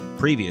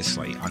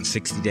Previously on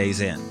 60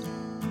 Days In.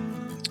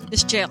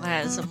 This jail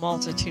has a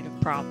multitude of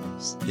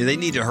problems. Yeah, they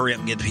need to hurry up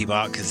and get the people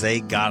out because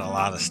they got a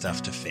lot of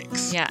stuff to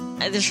fix. Yeah,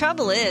 the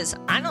trouble is,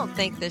 I don't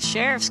think the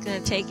sheriff's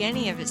going to take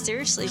any of it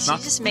seriously. She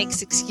just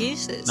makes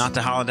excuses. Not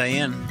the Holiday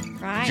Inn.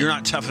 Right. If you're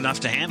not tough enough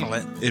to handle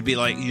it, it'd be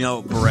like,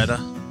 Beretta,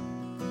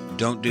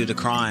 don't do the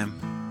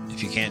crime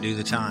if you can't do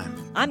the time.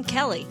 I'm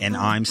Kelly. And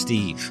I'm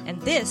Steve.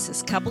 And this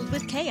is Coupled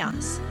with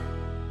Chaos.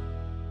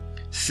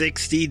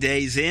 60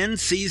 Days In,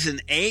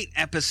 Season 8,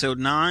 Episode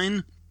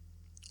 9,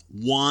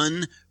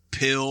 One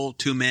Pill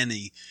Too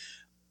Many.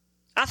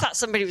 I thought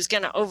somebody was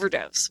going to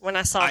overdose when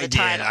I saw the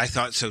title. I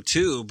thought so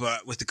too,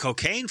 but with the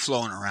cocaine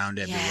flowing around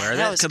everywhere,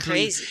 that was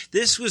crazy.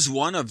 This was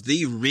one of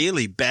the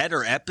really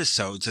better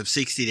episodes of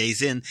 60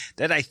 Days In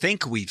that I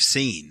think we've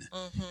seen.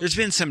 Mm-hmm. There's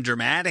been some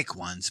dramatic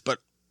ones, but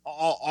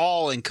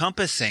all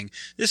encompassing.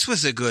 This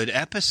was a good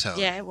episode.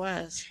 Yeah, it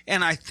was.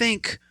 And I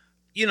think,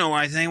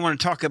 I want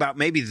to talk about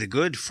maybe the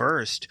good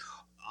first.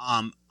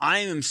 I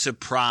am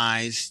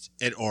surprised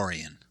at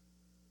Orion.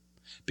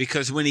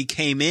 Because when he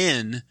came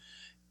in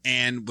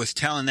and was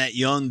telling that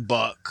young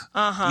buck,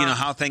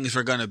 how things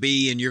were going to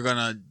be and you're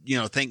going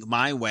to, think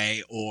my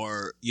way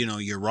or,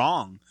 you're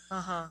wrong.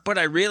 But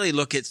I really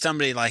look at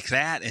somebody like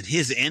that and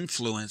his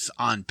influence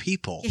on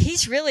people.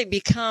 He's really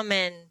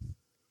becoming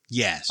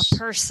a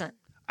person.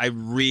 I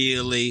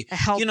really, a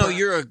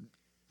helper.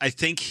 I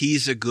think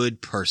he's a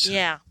good person.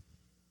 Yeah.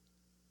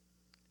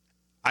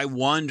 I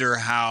wonder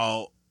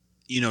how,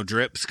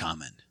 Drip's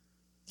coming.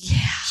 Yeah.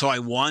 So I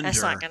wonder.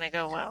 That's not going to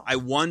go well. I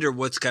wonder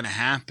what's going to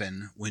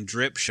happen when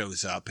Drip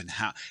shows up and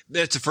how.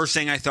 That's the first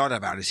thing I thought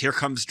about is here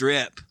comes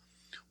Drip.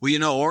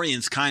 Well,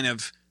 Orion's kind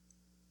of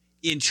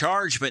in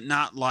charge, but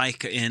not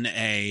like in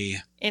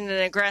an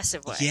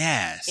aggressive way.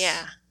 Yes.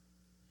 Yeah.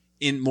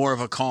 In more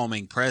of a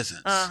calming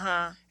presence.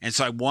 And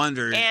so I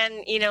wondered.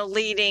 And,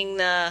 leading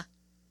the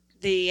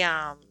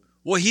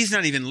well, he's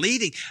not even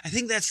leading. I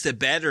think that's the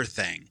better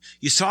thing.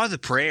 You saw the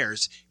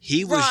prayers.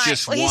 He was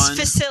just one. He's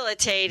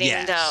facilitating,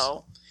 yes.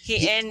 though.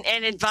 And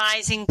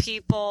advising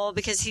people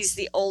because he's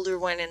the older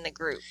one in the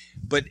group.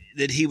 But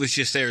that he was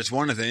just there as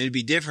one of them. It'd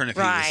be different if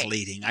he was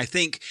leading. I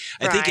think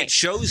it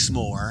shows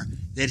more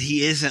that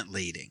he isn't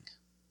leading.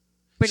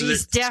 But so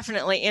he's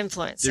definitely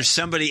influencing. There's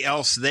somebody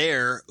else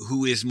there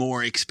who is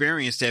more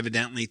experienced,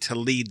 evidently, to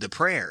lead the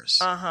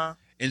prayers.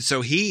 And so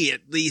he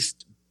at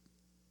least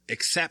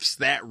accepts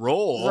that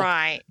role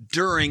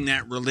during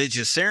that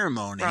religious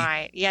ceremony.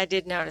 Right. Yeah, I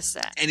did notice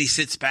that. And he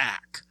sits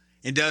back.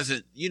 And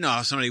doesn't,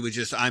 how somebody would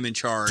just, I'm in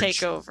charge.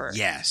 Take over.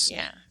 Yes.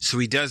 Yeah. So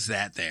he does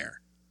that there.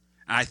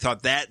 I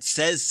thought that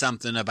says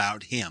something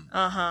about him.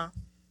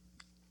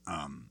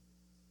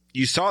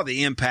 You saw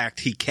the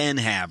impact he can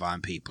have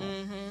on people.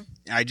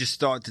 I just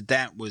thought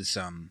that was,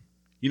 him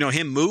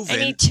moving.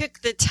 And he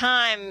took the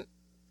time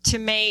to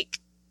make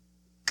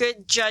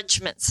good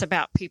judgments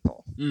about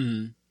people.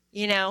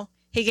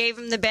 He gave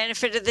them the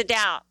benefit of the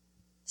doubt.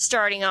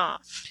 Starting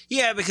off.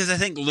 Yeah, because I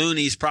think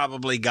Looney's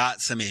probably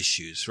got some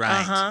issues,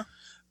 right?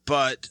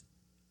 But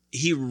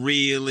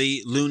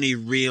Looney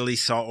really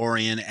saw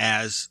Orion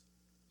as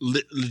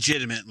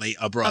legitimately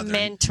a brother. A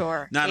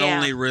mentor. Not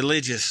only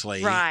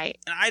religiously. Right.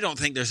 And I don't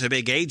think there's a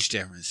big age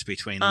difference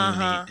between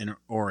Looney and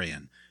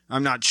Orion.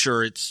 I'm not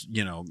sure it's,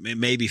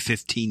 maybe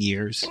 15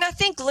 years. And I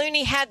think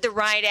Looney had the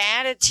right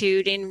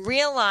attitude in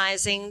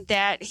realizing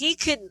that he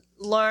could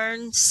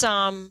learn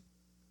some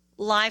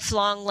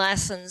lifelong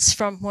lessons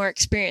from more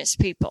experienced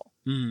people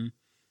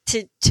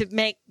to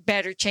make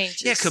better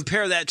changes. Yeah,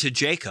 compare that to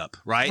Jacob,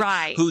 right?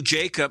 Right. Who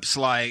Jacob's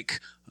like,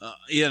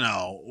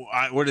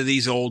 what do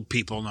these old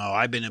people know?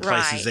 I've been in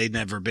places they've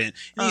never been.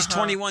 And he's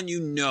 21,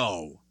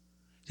 that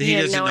he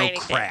doesn't know anything.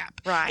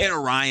 Crap. Right.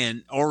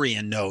 And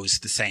Orion knows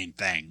the same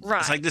thing. Right.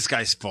 It's like this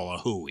guy's full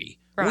of hooey.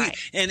 Right.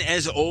 And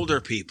as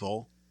older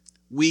people,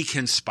 we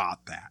can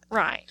spot that.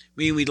 Right. I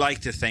mean, we'd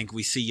like to think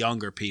we see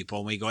younger people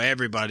and we go,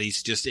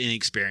 everybody's just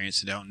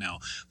inexperienced and don't know.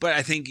 But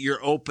I think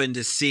you're open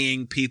to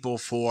seeing people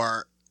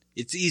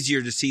it's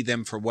easier to see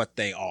them for what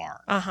they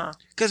are.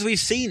 Because we've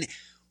seen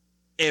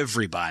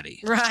everybody.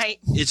 Right.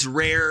 It's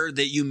rare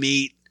that you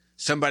meet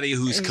somebody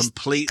who's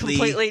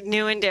completely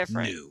new and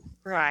different. New.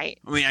 Right.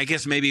 I mean, I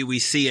guess maybe we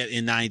see it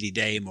in 90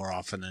 Day more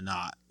often than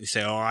not. We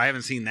say, I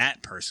haven't seen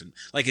that person.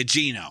 Like a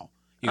Gino.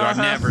 I've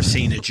never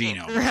seen a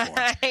Gino before.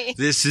 Right.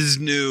 This is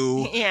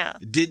new. Yeah.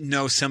 Didn't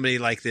know somebody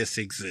like this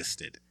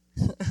existed.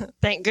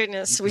 Thank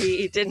goodness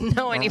we didn't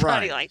know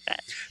anybody like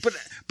that.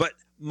 But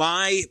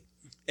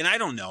and I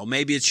don't know,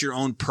 maybe it's your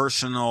own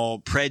personal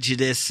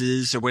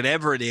prejudices or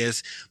whatever it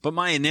is, but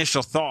my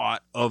initial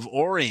thought of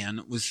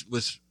Orion was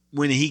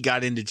when he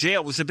got into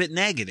jail was a bit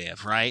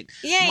negative, right?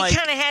 Yeah, he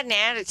kind of had an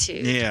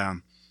attitude. Yeah.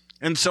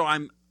 And so I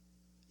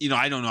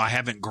don't know, I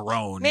haven't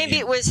grown. Maybe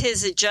it was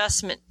his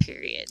adjustment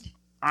period.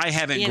 I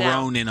haven't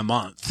grown in a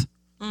month,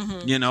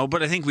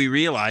 but I think we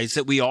realize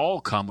that we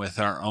all come with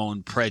our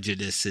own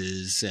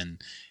prejudices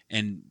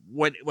and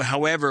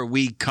however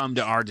we come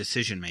to our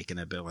decision-making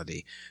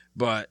ability.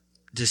 But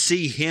to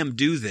see him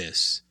do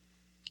this,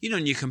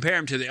 and you compare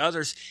him to the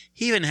others,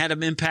 he even had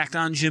an impact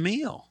on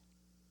Jamil.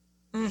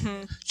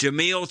 Mm-hmm.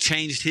 Jamil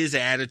changed his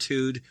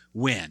attitude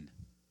when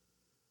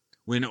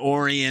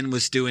Orion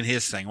was doing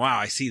his thing. Wow,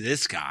 I see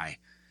this guy,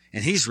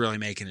 and he's really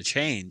making a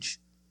change.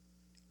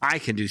 I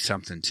can do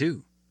something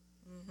too.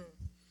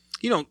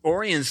 Mm-hmm.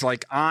 Orion's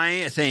like,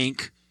 I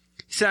think,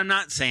 he said, I'm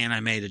not saying I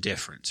made a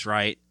difference,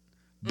 right?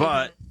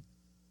 But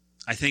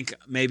I think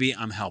maybe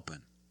I'm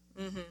helping.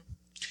 Mm-hmm.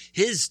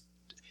 His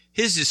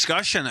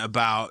discussion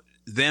about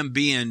them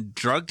being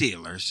drug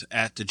dealers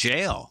at the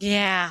jail.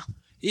 Yeah.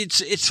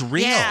 It's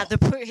real. Yeah,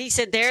 he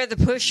said they're the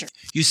pusher.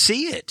 You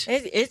see it.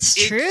 It's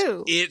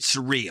true. It's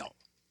real.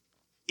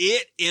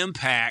 It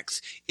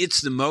impacts.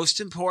 It's the most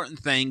important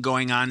thing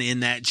going on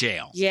in that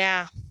jail.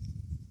 Yeah.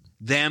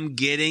 Them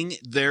getting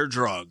their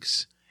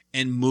drugs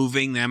and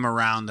moving them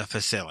around the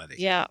facility.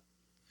 Yeah.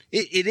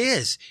 It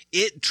is.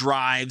 It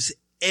drives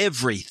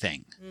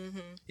everything. Mm-hmm.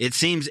 It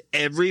seems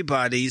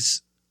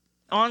everybody's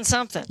on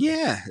something.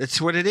 Yeah, that's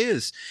what it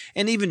is.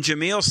 And even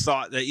Jamil's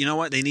thought that, you know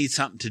what, they need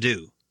something to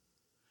do.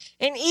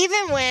 And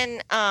even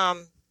when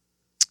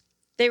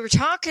they were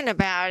talking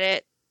about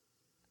it,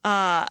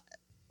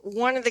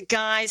 one of the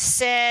guys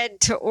said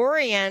to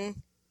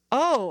Orion,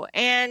 "Oh,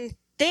 and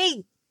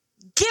they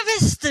give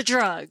us the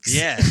drugs."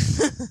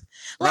 Yes.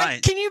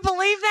 Right. Can you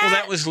believe that? Well,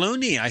 that was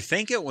Looney. I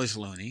think it was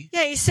Looney.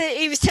 Yeah, he said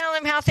he was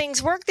telling him how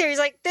things work there. He's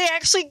like, they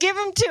actually give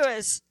them to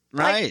us.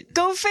 Right. Like,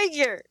 go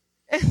figure.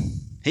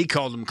 He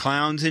called them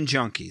clowns and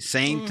junkies.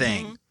 Same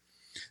thing.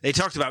 They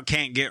talked about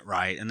Can't Get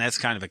Right, and that's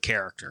kind of a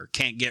character.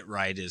 Can't Get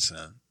Right it's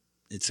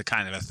a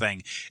kind of a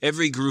thing.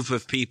 Every group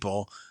of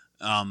people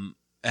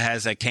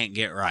has a can't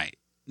get right.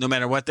 No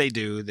matter what they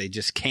do, they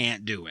just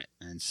can't do it.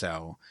 And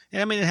so,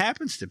 I mean, it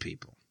happens to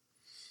people.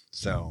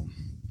 So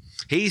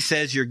he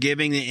says you're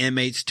giving the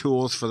inmates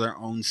tools for their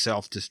own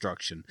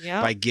self-destruction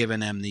by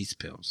giving them these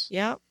pills.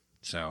 Yep.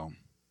 So,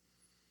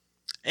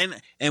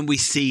 and we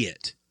see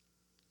it.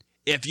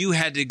 If you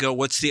had to go,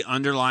 what's the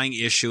underlying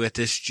issue at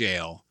this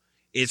jail?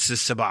 It's the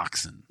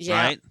Suboxone,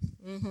 right?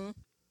 Mm-hmm.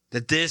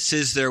 That this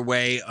is their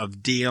way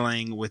of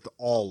dealing with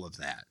all of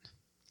that.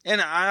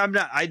 And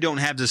I don't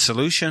have the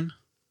solution.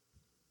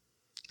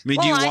 I mean,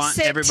 do you want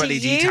everybody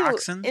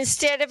detoxing?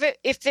 Instead of it,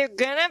 if they're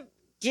going to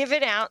give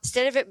it out,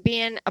 instead of it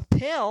being a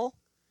pill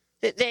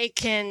that they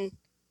can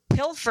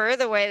pilfer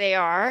the way they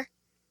are,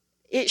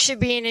 it should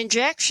be an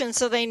injection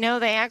so they know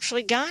they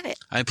actually got it.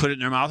 I put it in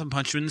their mouth and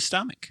punch them in the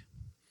stomach.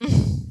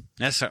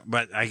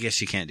 But I guess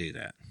you can't do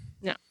that.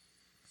 No.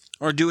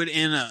 Or do it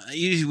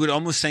you would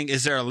almost think,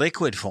 is there a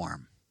liquid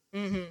form?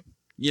 Mm-hmm.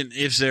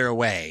 Is there a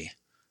way?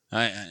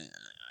 I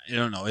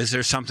don't know. Is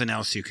there something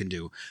else you can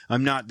do?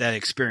 I'm not that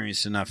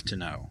experienced enough to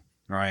know,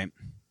 right?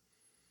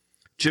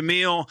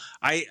 Jamil,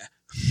 I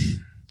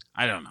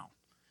don't know.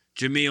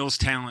 Jamil's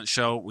talent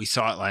show, we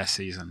saw it last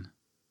season.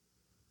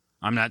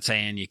 I'm not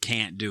saying you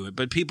can't do it,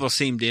 but people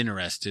seemed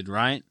interested,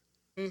 right?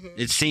 Mm-hmm.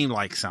 It seemed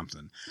like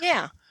something.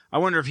 Yeah. I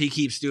wonder if he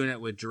keeps doing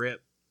it with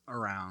Drip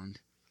around.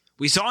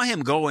 We saw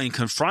him go and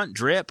confront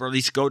Drip, or at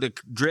least go to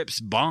Drip's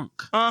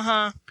bunk.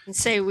 And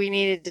say we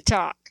needed to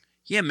talk.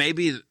 Yeah,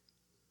 maybe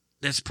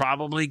that's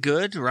probably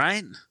good,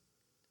 right?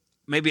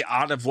 Maybe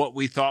out of what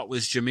we thought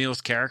was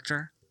Jamil's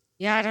character.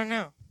 Yeah, I don't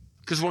know.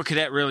 Because what could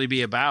that really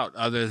be about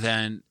other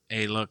than,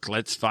 hey, look,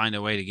 let's find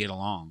a way to get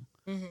along?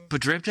 Mm-hmm. But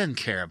Drip doesn't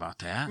care about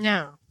that.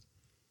 No.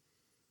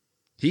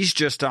 He's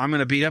just, I'm going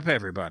to beat up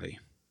everybody.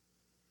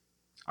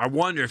 I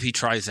wonder if he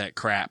tries that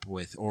crap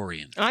with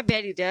Orion. I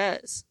bet he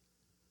does.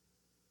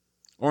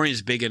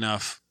 Orion's big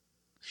enough.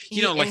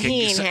 He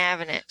ain't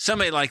having it.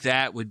 Somebody like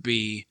that would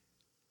be,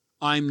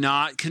 I'm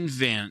not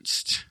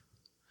convinced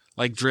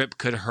like Drip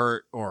could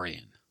hurt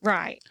Orion.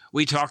 Right.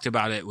 We talked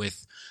about it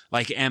with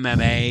like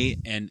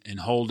MMA and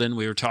Holden.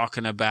 We were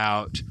talking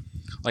about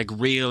like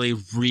really,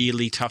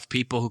 really tough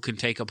people who can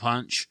take a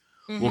punch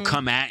will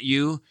come at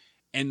you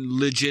and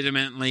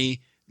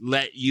legitimately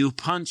let you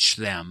punch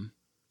them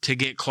to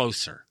get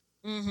closer.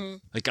 Mm-hmm.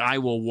 Like, I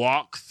will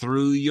walk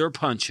through your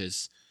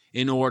punches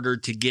in order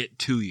to get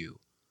to you.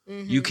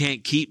 Mm-hmm. You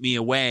can't keep me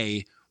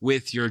away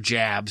with your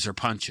jabs or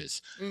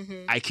punches.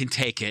 Mm-hmm. I can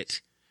take it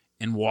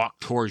and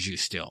walk towards you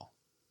still.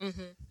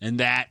 Mm-hmm. And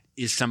that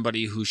is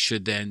somebody who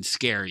should then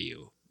scare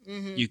you.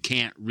 Mm-hmm. You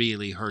can't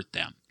really hurt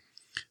them.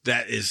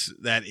 That's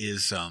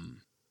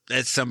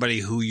somebody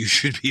who you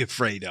should be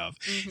afraid of.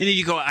 Mm-hmm. And then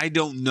you go, I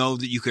don't know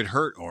that you could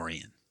hurt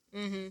Orion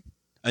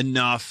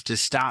enough to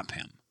stop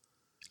him.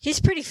 He's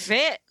pretty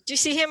fit. Do you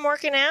see him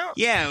working out?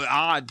 Yeah,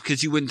 odd,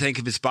 because you wouldn't think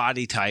of his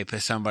body type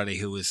as somebody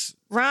who was...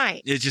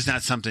 Right. It's just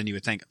not something you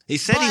would think of. He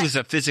said he was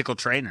a physical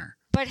trainer.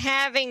 But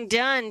having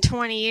done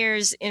 20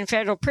 years in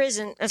federal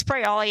prison, that's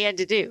probably all he had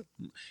to do.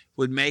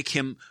 Would make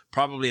him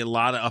probably a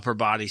lot of upper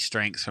body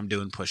strength from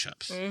doing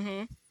push-ups.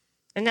 Mm-hmm.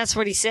 And that's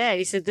what he said.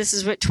 He said, this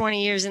is what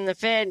 20 years in the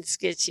feds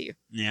gets you.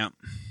 Yeah.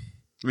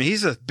 I mean,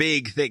 he's a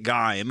big, thick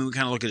guy. I mean, we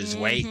kind of look at his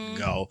weight and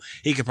go,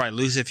 he could probably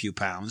lose a few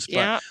pounds.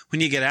 But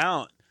when you get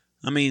out...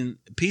 I mean,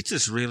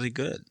 pizza's really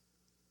good,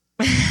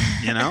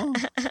 you know?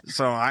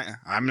 So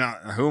I'm not,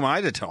 who am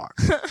I to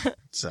talk?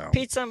 So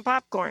pizza and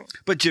popcorn.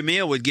 But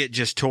Jamil would get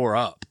just tore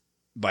up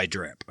by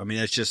Drip. I mean,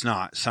 that's just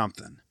not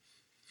something.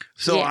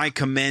 So Yeah. I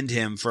commend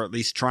him for at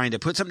least trying to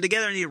put something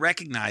together, and he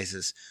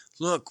recognizes,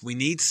 look, we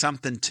need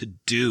something to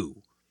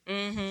do.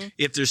 Mm-hmm.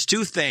 If there's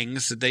two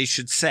things that they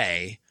should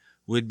say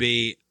would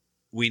be,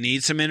 we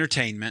need some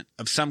entertainment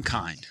of some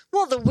kind.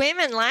 Well, the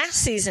women last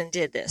season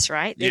did this,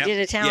 right? They Yep. did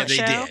a talent show.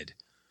 Yeah, they did.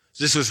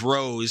 This was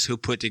Rose who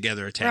put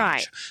together a talent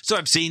Right. show. So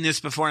I've seen this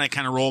before, and I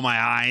kind of roll my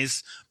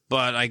eyes,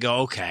 but I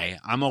go, okay,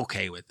 I'm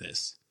okay with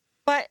this.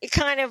 But it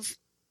kind of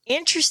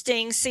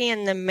interesting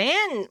seeing the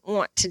men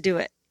want to do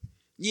it.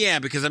 Yeah,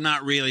 because I'm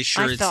not really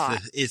sure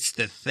it's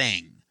the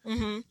thing.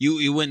 Mm-hmm.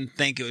 You wouldn't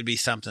think it would be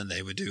something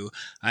they would do.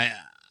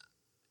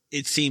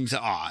 It seems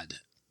odd.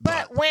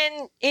 But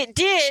when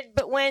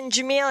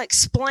Jamil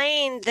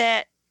explained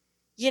that,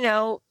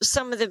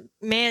 some of the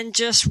men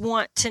just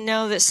want to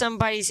know that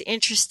somebody's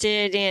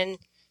interested in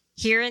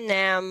hearing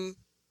them,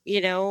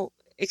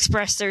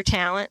 express their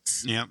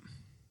talents, Yep.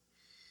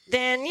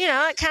 then,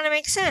 it kind of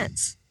makes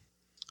sense.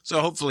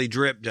 So hopefully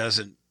Drip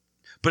doesn't.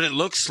 But it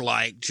looks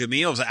like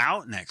Jamil's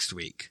out next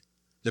week.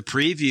 The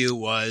preview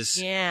was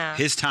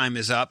his time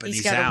is up and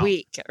he's got out. a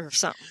week or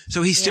something.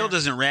 So he still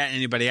doesn't rat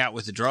anybody out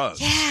with the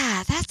drugs.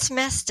 Yeah, that's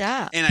messed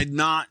up. And I'm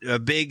not a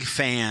big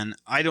fan.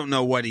 I don't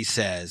know what he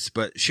says,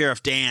 but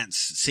Sheriff Dance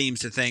seems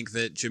to think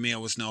that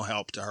Jamil was no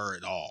help to her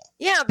at all.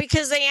 Yeah,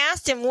 because they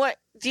asked him, what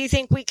do you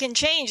think we can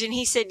change? And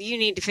he said, you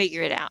need to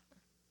figure it out.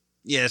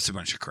 Yeah, it's a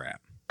bunch of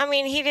crap. I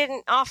mean, he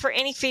didn't offer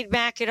any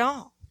feedback at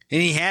all.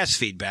 And he has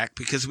feedback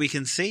because we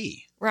can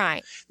see.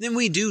 Right. Then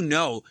we do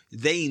know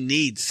they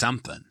need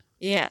something.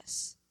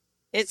 Yes.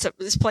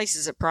 This place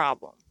is a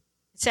problem.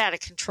 It's out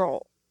of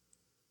control.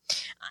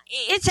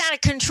 It's out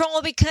of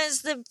control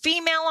because the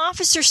female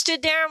officer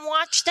stood there and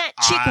watched that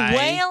chick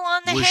wail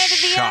on the head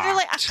of the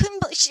elderly. I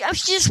couldn't believe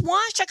she just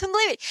watched. I couldn't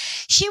believe it.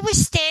 She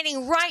was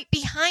standing right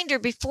behind her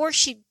before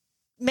she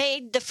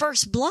made the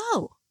first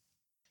blow.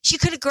 She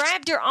could have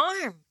grabbed her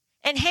arm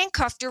and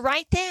handcuffed her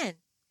right then.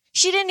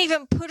 She didn't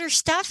even put her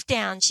stuff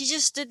down. She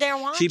just stood there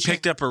watching. She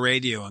picked up a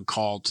radio and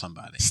called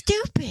somebody.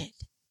 Stupid.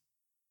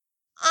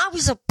 I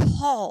was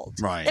appalled.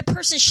 Right. That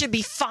person should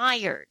be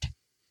fired.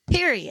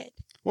 Period.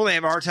 Well, they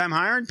have a hard time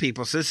hiring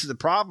people, so this is the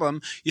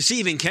problem. You see,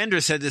 even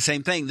Kendra said the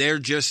same thing. They're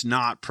just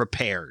not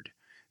prepared.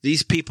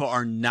 These people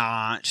are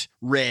not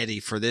ready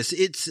for this.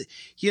 It's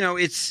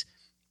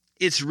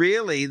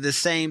really the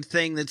same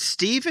thing that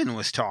Stephen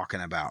was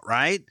talking about,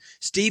 right?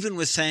 Stephen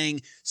was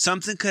saying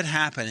something could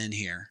happen in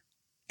here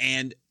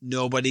and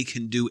nobody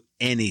can do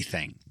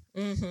anything.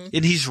 Mm-hmm.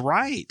 And he's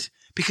right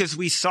because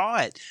we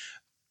saw it.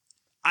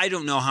 I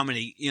don't know how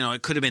many,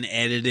 it could have been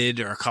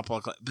edited or a couple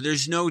of, but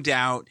there's no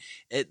doubt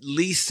at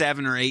least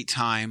 7 or 8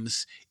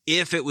 times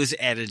if it was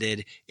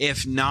edited.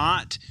 If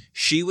not,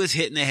 she was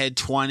hitting the head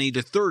 20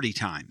 to 30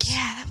 times.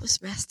 Yeah, that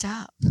was messed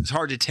up. It's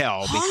hard to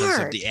tell because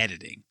of the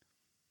editing.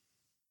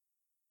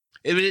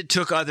 It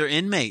took other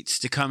inmates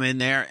to come in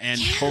there and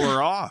pull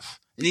her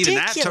off. And even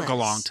that took a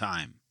long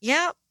time.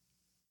 Yep.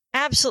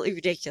 Absolutely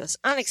ridiculous.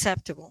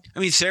 Unacceptable. I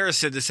mean, Sarah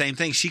said the same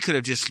thing. She could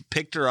have just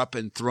picked her up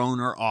and thrown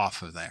her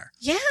off of there.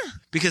 Yeah.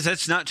 Because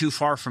that's not too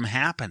far from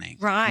happening.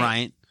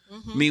 Right?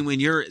 Mm-hmm. I mean, when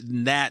you're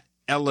that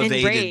elevated.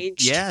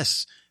 Enraged.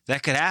 Yes,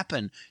 that could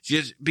happen.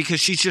 Just because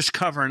she's just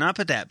covering up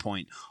at that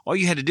point. All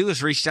you had to do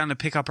is reach down to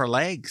pick up her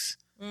legs.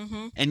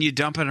 Mm-hmm. And you're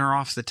dumping her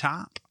off the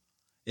top.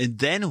 And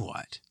then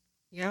what?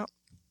 Yep.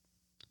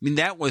 I mean,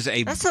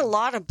 that's a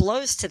lot of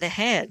blows to the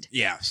head.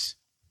 Yes.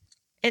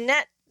 And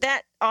that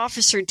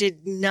officer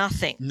did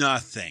nothing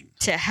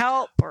to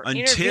help or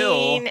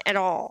intervene at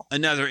all.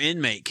 Another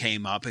inmate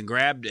came up and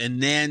grabbed,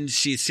 and then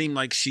she seemed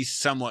like she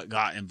somewhat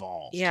got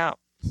involved. Yeah.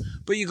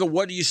 But you go,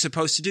 what are you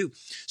supposed to do?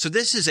 So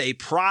this is a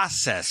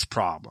process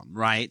problem,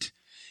 right?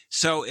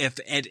 So if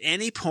at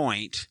any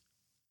point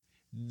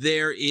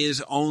there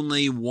is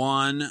only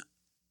one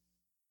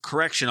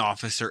correction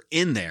officer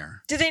in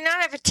there. Do they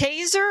not have a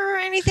taser or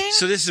anything?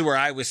 So this is where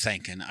I was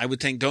thinking. I would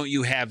think, don't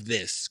you have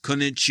this?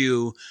 Couldn't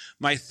you?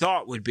 My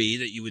thought would be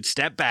that you would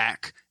step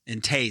back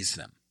and tase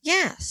them.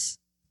 Yes.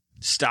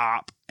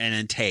 Stop and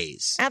then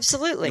tase.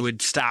 Absolutely. It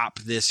would stop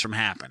this from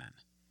happening.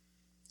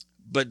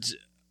 But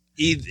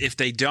if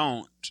they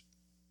don't,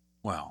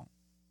 well,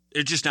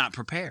 they're just not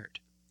prepared.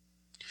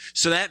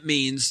 So that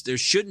means there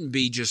shouldn't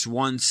be just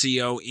one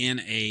CO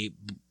in a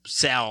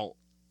cell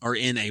or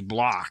in a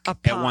block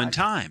at one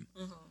time.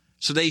 Mm-hmm.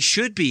 So they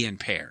should be in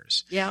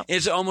pairs. Yeah.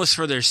 It's almost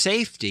for their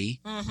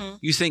safety. Mm-hmm.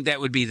 You think that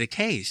would be the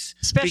case.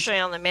 Especially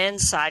on the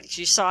men's side, because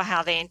you saw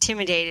how they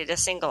intimidated a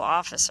single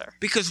officer.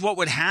 Because what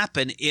would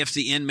happen if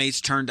the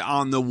inmates turned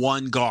on the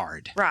one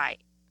guard? Right.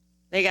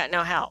 They got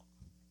no help.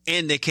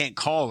 And they can't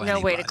call anybody.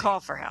 No way to call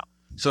for help.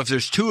 So if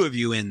there's 2 of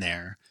you in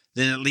there,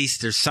 then at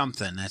least there's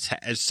something.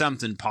 It's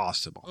something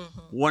possible.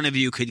 Mm-hmm. One of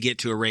you could get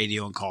to a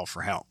radio and call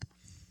for help.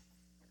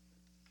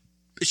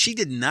 But she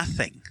did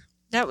nothing.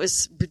 That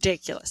was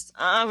ridiculous.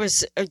 I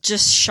was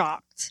just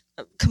shocked,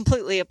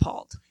 completely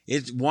appalled.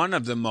 It's one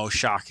of the most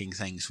shocking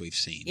things we've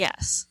seen.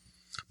 Yes.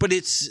 But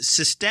it's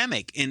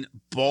systemic in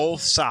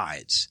both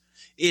sides.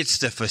 It's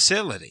the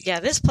facility.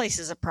 Yeah, this place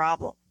is a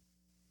problem.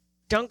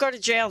 Don't go to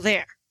jail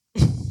there.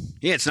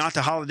 Yeah, it's not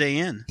the Holiday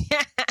Inn.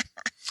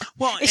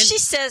 Well, if she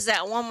says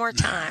that one more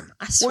time,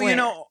 I swear.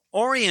 Well,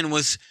 Orion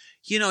was,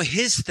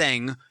 his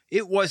thing,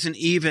 it wasn't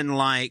even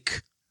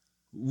like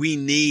we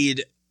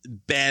need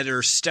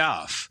better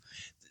stuff.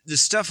 The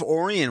stuff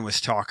Orion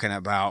was talking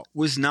about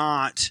was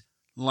not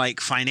like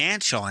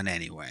financial in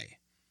any way.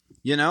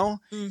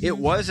 It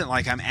wasn't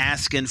like I'm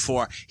asking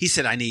for, he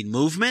said, I need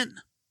movement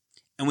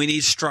and we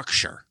need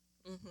structure.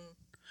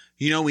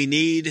 Mm-hmm. We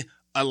need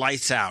a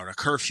lights out, a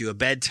curfew, a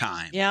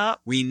bedtime. Yeah.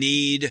 We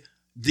need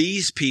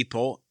these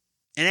people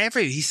and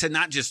he said,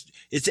 not just,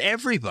 it's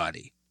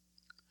everybody.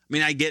 I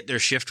mean, I get their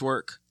shift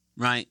work,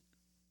 right?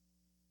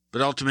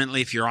 But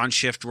ultimately, if you're on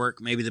shift work,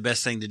 maybe the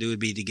best thing to do would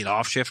be to get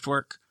off shift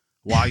work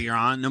while you're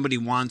on. Nobody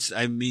wants,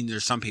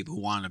 there's some people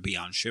who want to be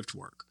on shift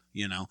work.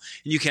 And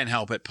you can't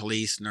help it.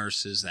 Police,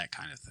 nurses, that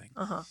kind of thing.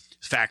 Uh-huh.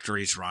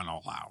 Factories run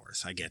all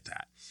hours. I get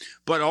that.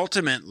 But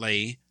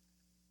ultimately,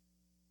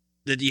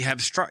 that you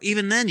have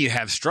even then you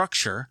have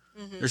structure.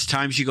 Mm-hmm. There's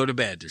times you go to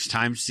bed. There's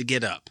times to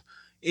get up.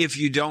 If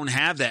you don't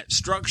have that,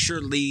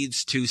 structure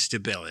leads to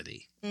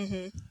stability.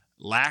 Mm-hmm.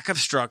 Lack of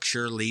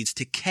structure leads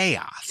to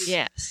chaos.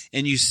 Yes.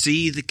 And you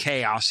see the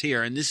chaos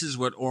here. And this is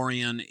what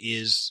Orion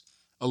is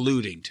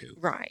alluding to.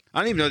 Right. I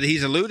don't even know that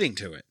he's alluding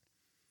to it.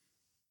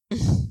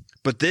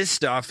 But this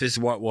stuff is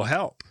what will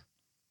help.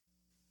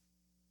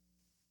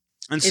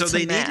 And so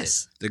they need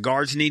it. The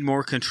guards need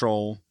more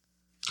control.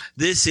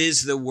 This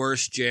is the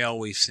worst jail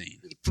we've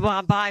seen.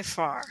 By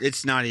far.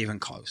 It's not even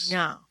close.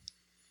 No.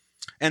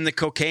 And the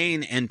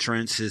cocaine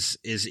entrance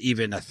is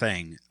even a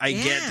thing. I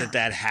get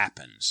that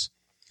happens.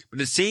 But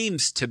it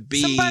seems to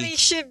be... Somebody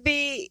should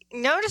be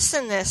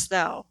noticing this,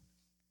 though.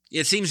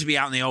 It seems to be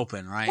out in the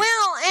open, right?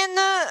 Well,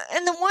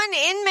 and the one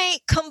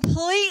inmate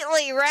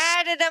completely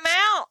ratted him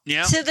out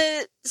to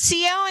the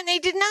CO, and they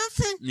did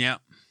nothing. Yeah.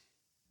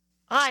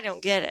 I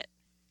don't get it.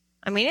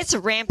 I mean, it's a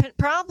rampant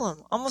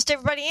problem. Almost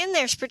everybody in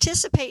there is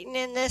participating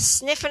in this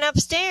sniffing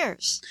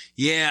upstairs.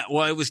 Yeah,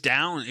 well, it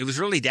was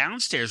really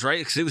downstairs, right?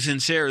 Because it was in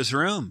Sarah's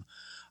room.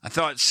 I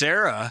thought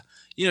Sarah,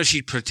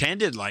 she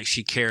pretended like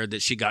she cared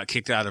that she got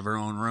kicked out of her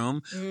own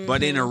room. Mm-hmm.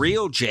 But in a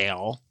real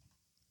jail...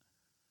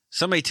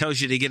 Somebody tells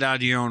you to get out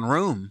of your own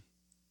room.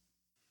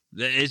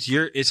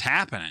 It's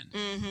happening.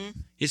 Mm-hmm.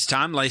 It's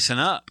time lacing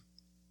up.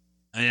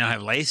 I don't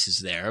have laces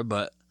there,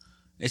 but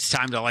it's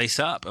time to lace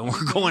up. And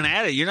we're going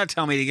at it. You're not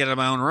telling me to get out of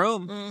my own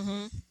room.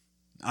 Mm-hmm.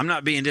 I'm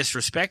not being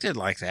disrespected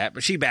like that.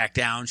 But she backed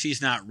down.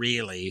 She's not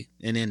really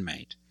an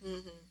inmate.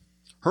 Mm-hmm.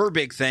 Her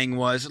big thing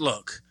was,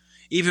 look,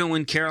 even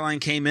when Caroline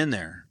came in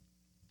there,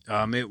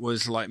 it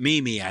was like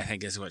Mimi, I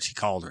think is what she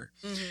called her.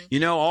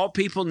 Mm-hmm. All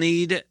people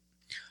need...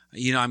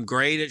 I'm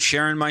great at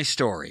sharing my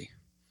story.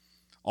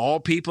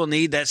 All people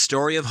need that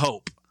story of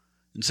hope.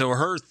 And so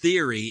her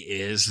theory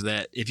is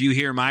that if you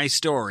hear my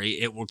story,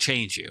 it will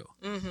change you.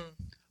 Mm-hmm.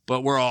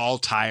 But we're all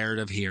tired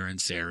of hearing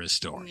Sarah's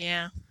story.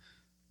 Yeah.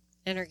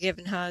 And her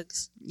giving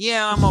hugs.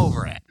 Yeah, I'm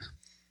over it.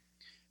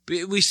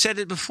 But we said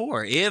it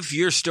before. If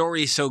your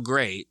story is so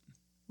great.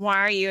 Why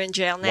are you in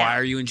jail now? Why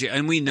are you in jail?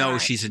 And we know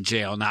she's in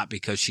jail not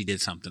because she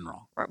did something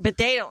wrong. But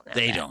they don't know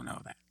They don't know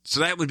that.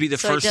 So that would be the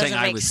first thing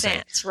I would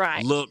say.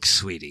 Right. Look,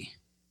 sweetie,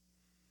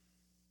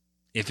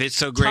 if it's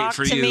so great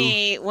for you. Talk to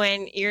me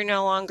when you're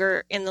no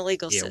longer in the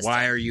legal system.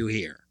 Why are you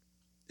here?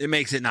 It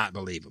makes it not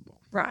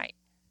believable. Right.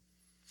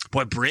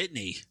 Boy,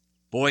 Brittany,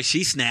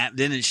 she snapped,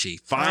 didn't she?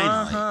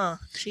 Finally. Uh-huh.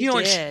 She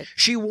did.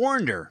 She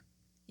warned her.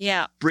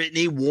 Yeah.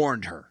 Brittany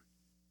warned her.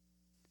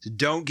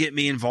 Don't get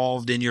me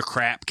involved in your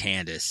crap,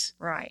 Candace.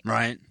 Right.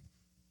 Right?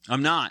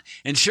 I'm not.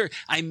 And sure,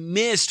 I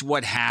missed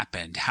what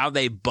happened, how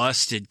they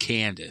busted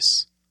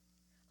Candace.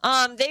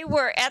 They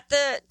were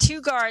two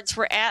guards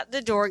were at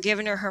the door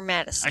giving her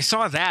medicine. I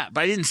saw that,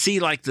 but I didn't see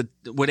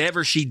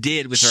whatever she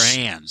did with her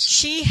hands.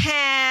 She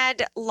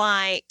had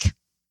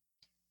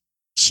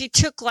she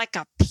took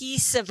a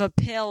piece of a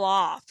pill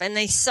off, and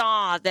they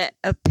saw that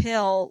a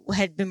pill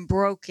had been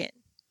broken.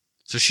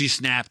 So she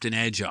snapped an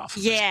edge off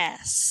of it.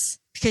 Yes,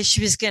 because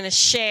she was going to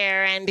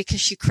share and because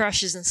she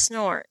crushes and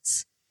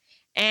snorts.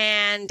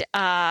 And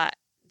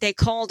they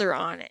called her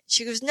on it.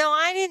 She goes, no,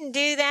 I didn't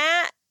do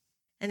that.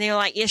 And they were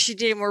like, yes, you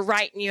did, and we're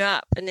writing you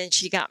up. And then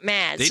she got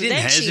mad. They didn't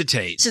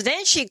hesitate. So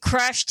then she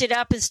crushed it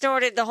up and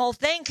snorted the whole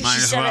thing because she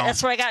said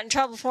that's what I got in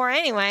trouble for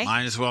anyway.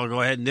 Might as well go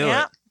ahead and do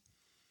it.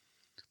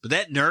 But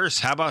that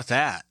nurse, how about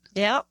that?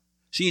 Yep.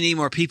 So you need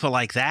more people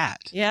like that.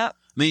 Yep.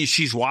 I mean,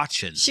 she's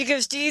watching. She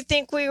goes, do you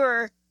think we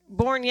were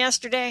born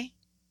yesterday?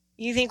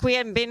 You think we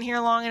hadn't been here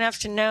long enough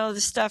to know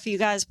the stuff you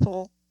guys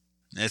pull?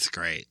 That's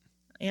great.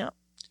 Yep.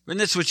 And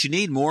that's what you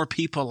need, more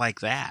people like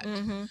that.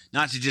 Mm-hmm.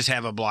 Not to just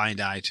have a blind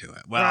eye to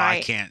it. Well, right.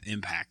 I can't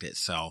impact it,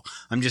 so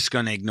I'm just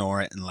going to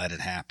ignore it and let it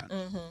happen.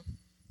 Mm-hmm.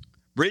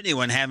 Brittany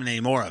wasn't having any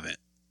more of it.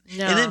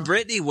 No. And then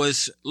Brittany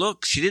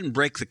she didn't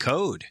break the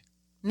code.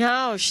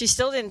 No, she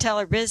still didn't tell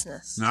her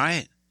business.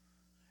 Right.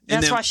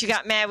 That's why she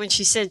got mad when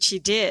she said she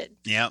did.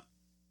 Yep.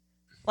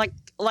 Like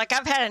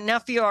I've had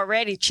enough of you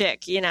already,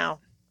 chick,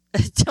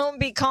 Don't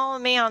be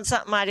calling me on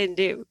something I didn't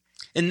do.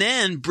 And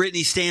then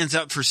Brittany stands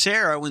up for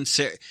Sarah when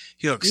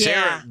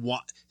Sarah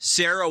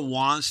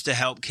wants to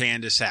help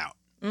Candace out.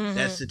 Mm-hmm.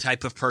 That's the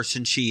type of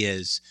person she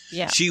is.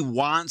 Yeah. She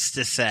wants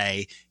to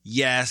say,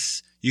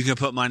 yes, you can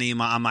put money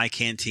on my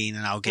canteen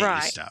and I'll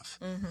get you stuff.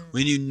 Mm-hmm.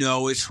 When you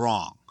know it's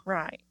wrong.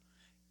 Right.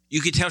 You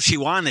could tell she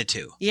wanted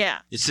to. Yeah.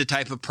 It's the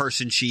type of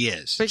person she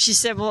is. But she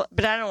said, well,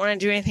 but I don't want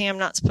to do anything I'm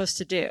not supposed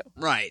to do.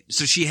 Right.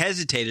 So she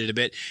hesitated a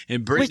bit.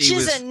 And Brittany Which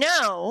is a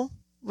no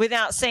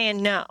without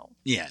saying no.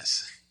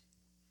 Yes.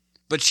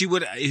 But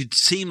it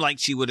seemed like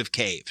she would have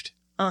caved.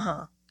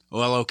 Uh-huh.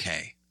 Well,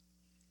 okay.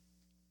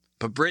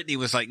 But Brittany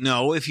was like,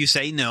 no, if you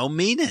say no,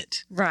 mean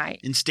it.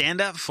 Right. And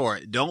stand up for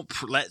it. Don't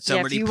let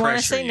somebody pressure you. If you want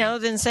to say no,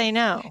 then say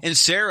no. And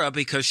Sarah,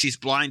 because she's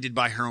blinded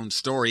by her own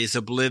story, is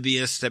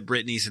oblivious that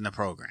Brittany's in the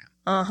program.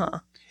 Uh-huh.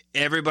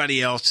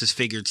 Everybody else has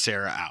figured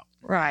Sarah out.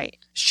 Right.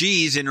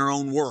 She's in her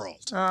own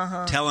world,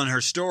 telling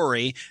her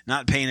story,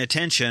 not paying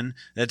attention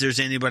that there's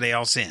anybody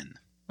else in.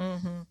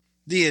 Mm-hmm.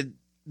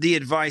 The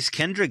advice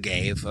Kendra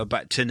gave to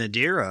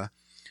Nadira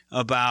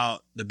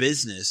about the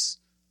business,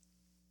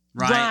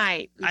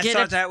 right? I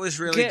thought that was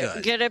really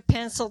good. Get a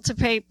pencil to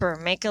paper,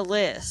 make a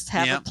list,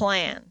 have a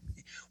plan.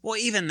 Well,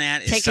 even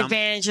that is take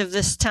advantage of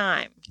this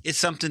time. It's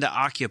something to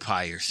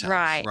occupy yourself,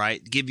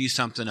 right? Give you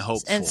something to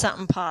hope for. And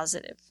something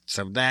positive.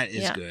 So that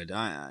is good.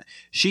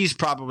 She's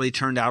probably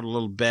turned out a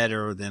little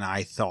better than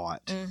I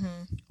thought.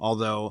 Mm-hmm.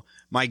 Although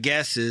my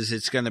guess is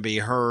it's going to be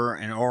her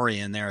and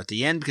Orion there at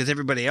the end because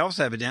everybody else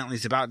evidently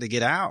is about to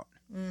get out.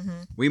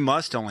 Mm-hmm. We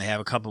must only have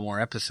a couple more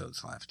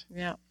episodes left.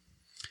 Yeah.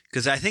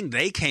 Because I think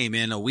they came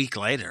in a week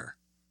later.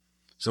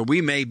 So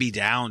we may be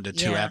down to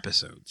 2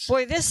 episodes.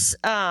 Boy, this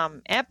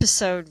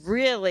episode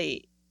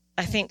really,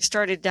 I think,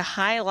 started to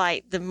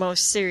highlight the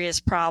most serious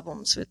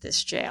problems with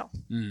this jail.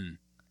 Mm.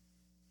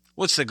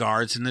 Well, it's the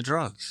guards and the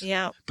drugs.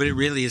 Yeah. But it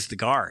really is the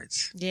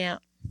guards. Yeah.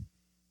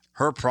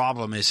 Her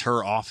problem is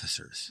her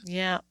officers.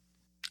 Yeah.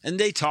 And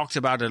they talked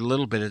about it a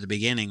little bit at the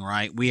beginning,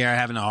 right? We are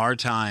having a hard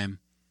time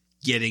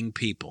getting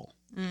people.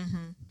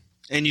 Mm-hmm.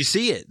 And you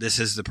see it. This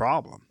is the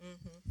problem.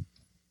 Mm-hmm.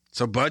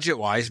 So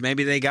budget-wise,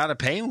 maybe they got to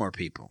pay more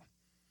people.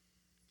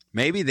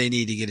 Maybe they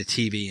need to get a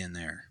TV in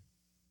there.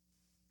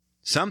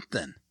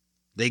 Something.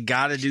 They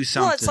got to do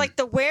something. Well, it's like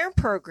the WARE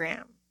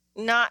program,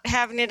 not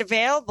having it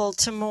available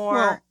to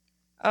more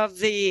of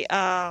the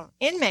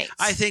inmates.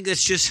 I think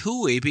it's just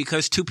hooey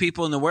because 2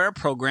 people in the WARE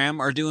program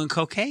are doing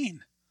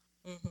cocaine.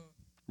 Mm-hmm.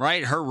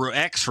 Right? Her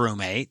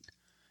ex-roommate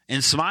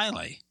and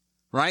Smiley.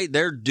 Right?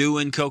 They're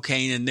doing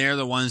cocaine and they're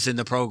the ones in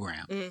the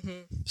program.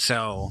 Mm-hmm.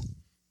 So.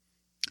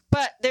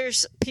 But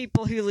there's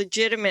people who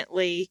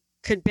legitimately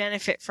could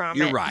benefit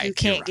from it. Right. You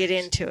can't get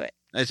into it.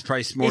 It's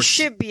probably more. It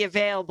should be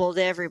available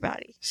to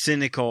everybody.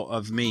 Cynical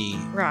of me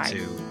right.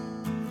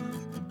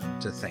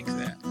 to think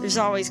that. There's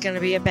always going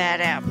to be a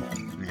bad apple.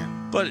 Yeah.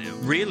 But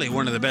really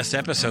one of the best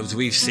episodes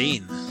we've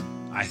seen,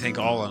 I think,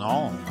 all in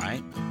all,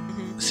 right?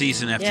 Mm-hmm.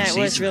 Season after season.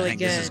 It was really I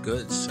think good. This is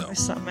good. So there's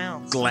something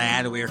else.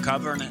 Glad we are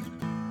covering it.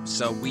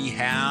 So we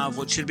have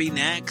what should be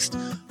next.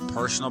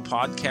 Personal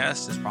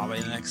podcast is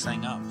probably the next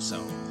thing up.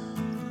 So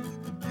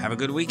have a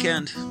good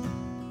weekend.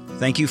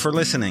 Thank you for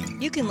listening.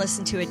 You can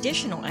listen to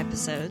additional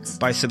episodes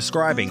by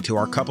subscribing to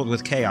our Coupled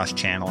with Chaos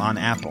channel on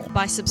Apple,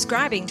 by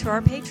subscribing to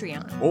our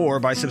Patreon, or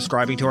by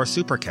subscribing to our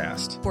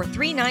Supercast for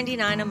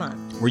 $3.99 a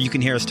month, where you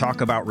can hear us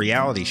talk about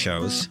reality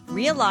shows,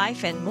 real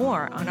life, and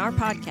more on our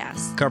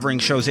podcast, covering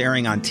shows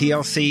airing on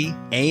TLC,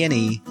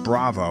 A&E,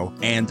 Bravo,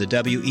 and the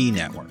WE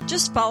Network.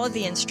 Just follow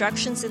the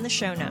instructions in the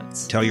show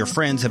notes. Tell your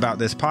friends about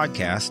this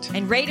podcast,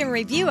 and rate and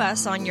review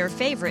us on your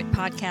favorite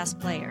podcast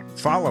player.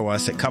 Follow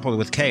us at Coupled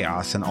with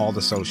Chaos and all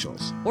the socials.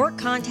 Or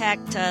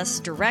contact us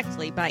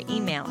directly by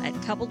email at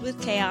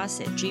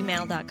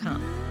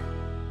coupledwithchaos@gmail.com.